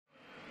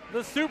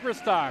the Super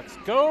Stocks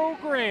go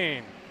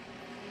green.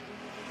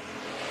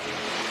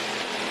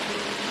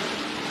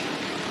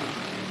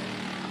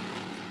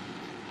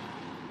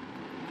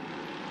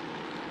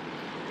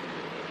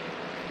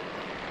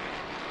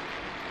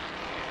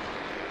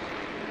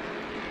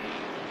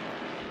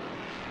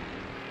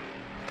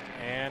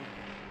 And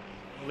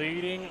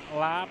leading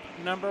lap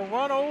number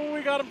 1. Oh,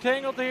 we got him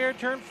tangled here.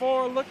 Turn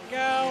 4. Look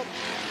out.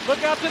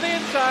 Look out to the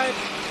inside.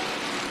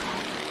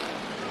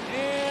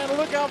 And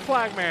look out,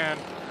 Flagman.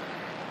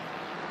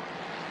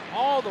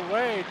 All the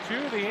way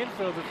to the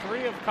infield. The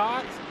 3 of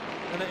Cox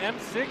and the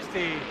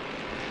M60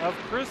 of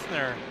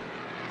Christner.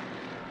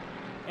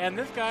 And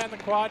this guy in the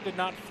quad did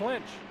not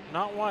flinch.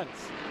 Not once.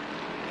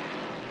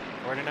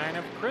 49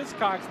 of Chris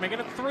Cox making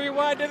it 3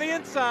 wide to the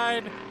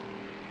inside.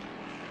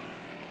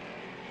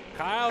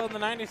 Kyle in the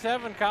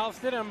 97, Kyle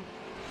Stidham,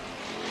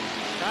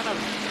 kind of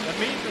the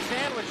meat in the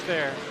sandwich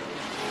there.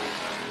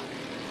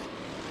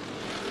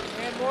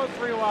 And more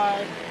 3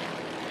 wide.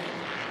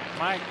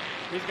 Mike,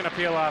 he's going to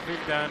peel off. He's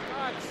done.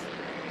 Cox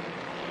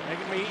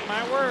making me eat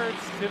my words.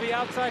 To the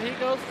outside he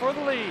goes for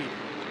the lead.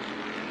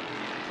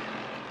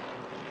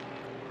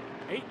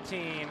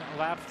 18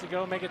 laps to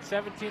go. Make it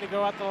 17 to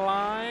go at the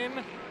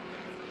line.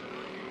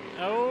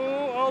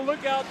 Oh,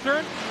 look out.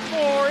 Turn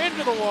 4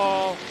 into the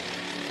wall.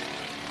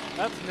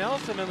 That's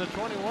Nelson in the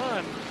 21.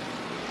 Might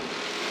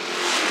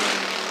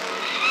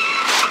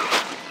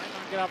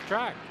not get off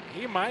track.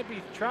 He might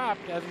be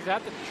trapped as he's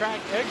at the track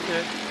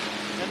exit.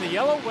 And the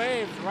yellow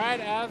waves right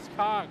as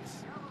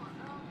Cox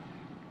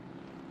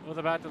was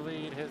about to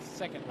lead his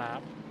second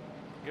lap.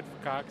 Good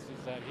for Cox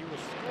is that he was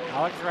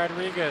Alex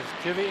Rodriguez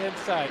to the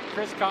inside.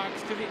 Chris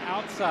Cox to the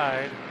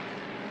outside.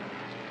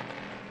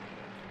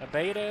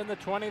 Abeda in the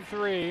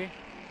 23.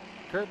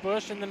 Kurt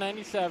Busch in the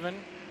 97.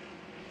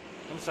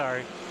 I'm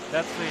sorry,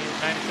 that's the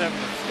 97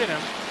 of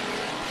Stidham.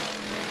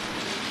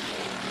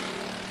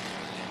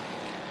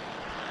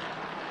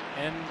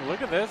 And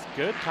look at this,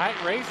 good tight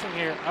racing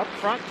here. Up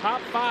front,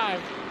 top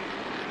 5.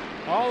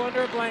 All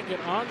under a blanket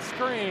on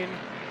screen.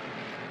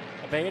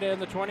 Abeda in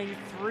the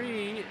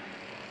 23,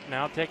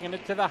 now taking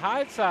it to the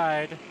high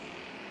side.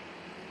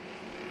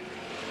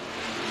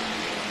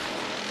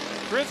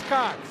 Chris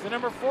Cox, the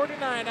number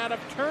 49 out of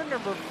turn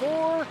number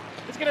 4,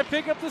 is going to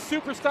pick up the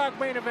Super Stock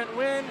main event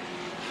win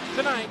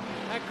tonight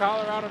at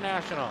Colorado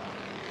National.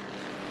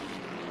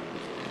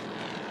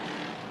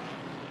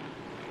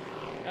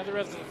 As the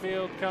rest of the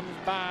field comes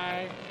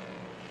by,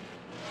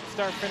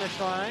 start-finish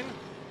line.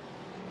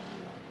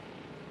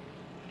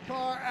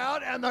 Car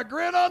out and the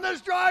grin on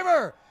this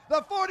driver,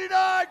 the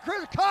 49,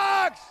 Chris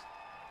Cox.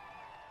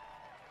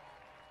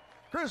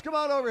 Chris, come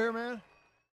on over here, man.